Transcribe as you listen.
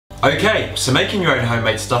Okay, so making your own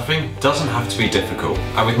homemade stuffing doesn't have to be difficult.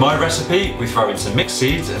 And with my recipe, we throw in some mixed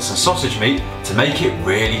seeds and some sausage meat to make it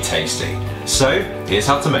really tasty. So, here's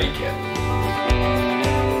how to make it.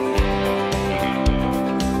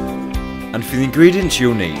 And for the ingredients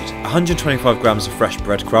you'll need 125 grams of fresh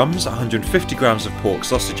breadcrumbs, 150 grams of pork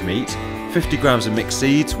sausage meat, 50 grams of mixed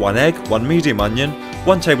seeds, 1 egg, 1 medium onion,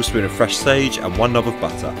 1 tablespoon of fresh sage and 1 knob of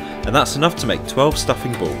butter, and that's enough to make 12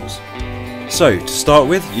 stuffing balls. So to start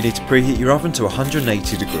with, you need to preheat your oven to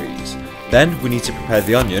 180 degrees. Then we need to prepare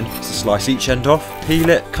the onion, so slice each end off, peel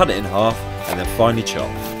it, cut it in half and then finely chop.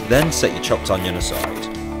 Then set your chopped onion aside.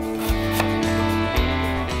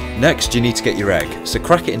 Next you need to get your egg, so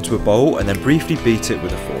crack it into a bowl and then briefly beat it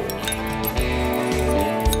with a fork.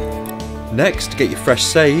 Next get your fresh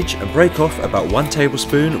sage and break off about 1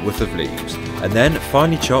 tablespoon worth of leaves, and then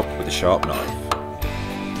finely chop with a sharp knife.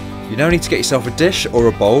 You now need to get yourself a dish or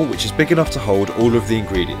a bowl which is big enough to hold all of the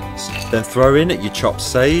ingredients. Then throw in your chopped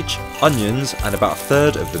sage, onions and about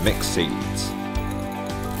 1/3 of the mixed seeds.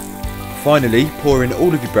 Finally, pour in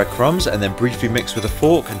all of your breadcrumbs and then briefly mix with a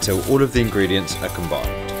fork until all of the ingredients are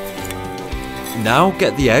combined. Now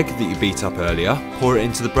get the egg that you beat up earlier, pour it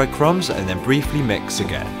into the breadcrumbs and then briefly mix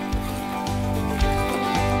again.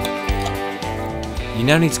 You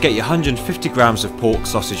now need to get your 150 grams of pork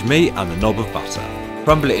sausage meat and the knob of butter.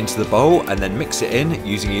 Crumble it into the bowl and then mix it in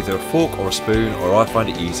using either a fork or a spoon, or I find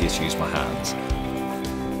it easier to use my hands.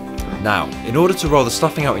 Now, in order to roll the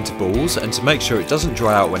stuffing out into balls and to make sure it doesn't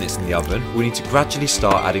dry out when it's in the oven, we need to gradually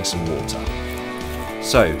start adding some water.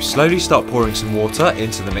 So, slowly start pouring some water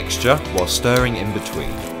into the mixture while stirring in between.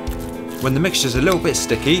 When the mixture is a little bit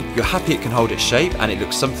sticky, you're happy it can hold its shape and it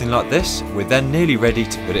looks something like this, we're then nearly ready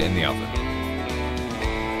to put it in the oven.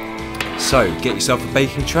 So, get yourself a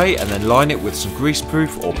baking tray and then line it with some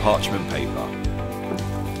greaseproof or parchment paper.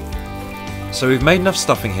 So we've made enough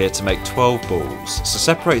stuffing here to make 12 balls, so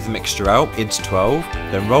separate the mixture out into 12,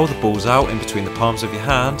 then roll the balls out in between the palms of your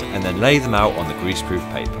hand and then lay them out on the greaseproof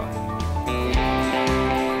paper.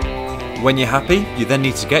 When you're happy, you then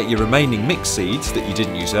need to get your remaining mixed seeds that you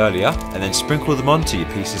didn't use earlier and then sprinkle them onto your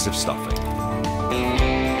pieces of stuffing.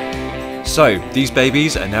 So, these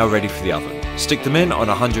babies are now ready for the oven. Stick them in on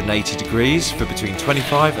 180 degrees for between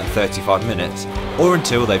 25 and 35 minutes, or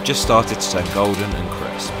until they've just started to turn golden and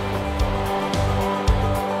crisp.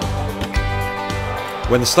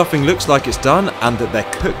 When the stuffing looks like it's done and that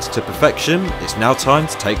they're cooked to perfection, it's now time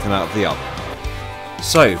to take them out of the oven.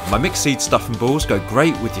 So, my mixed seed stuffing balls go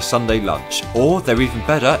great with your Sunday lunch, or they're even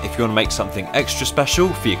better if you want to make something extra special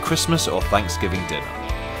for your Christmas or Thanksgiving dinner.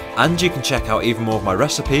 And you can check out even more of my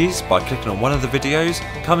recipes by clicking on one of the videos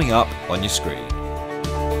coming up on your screen.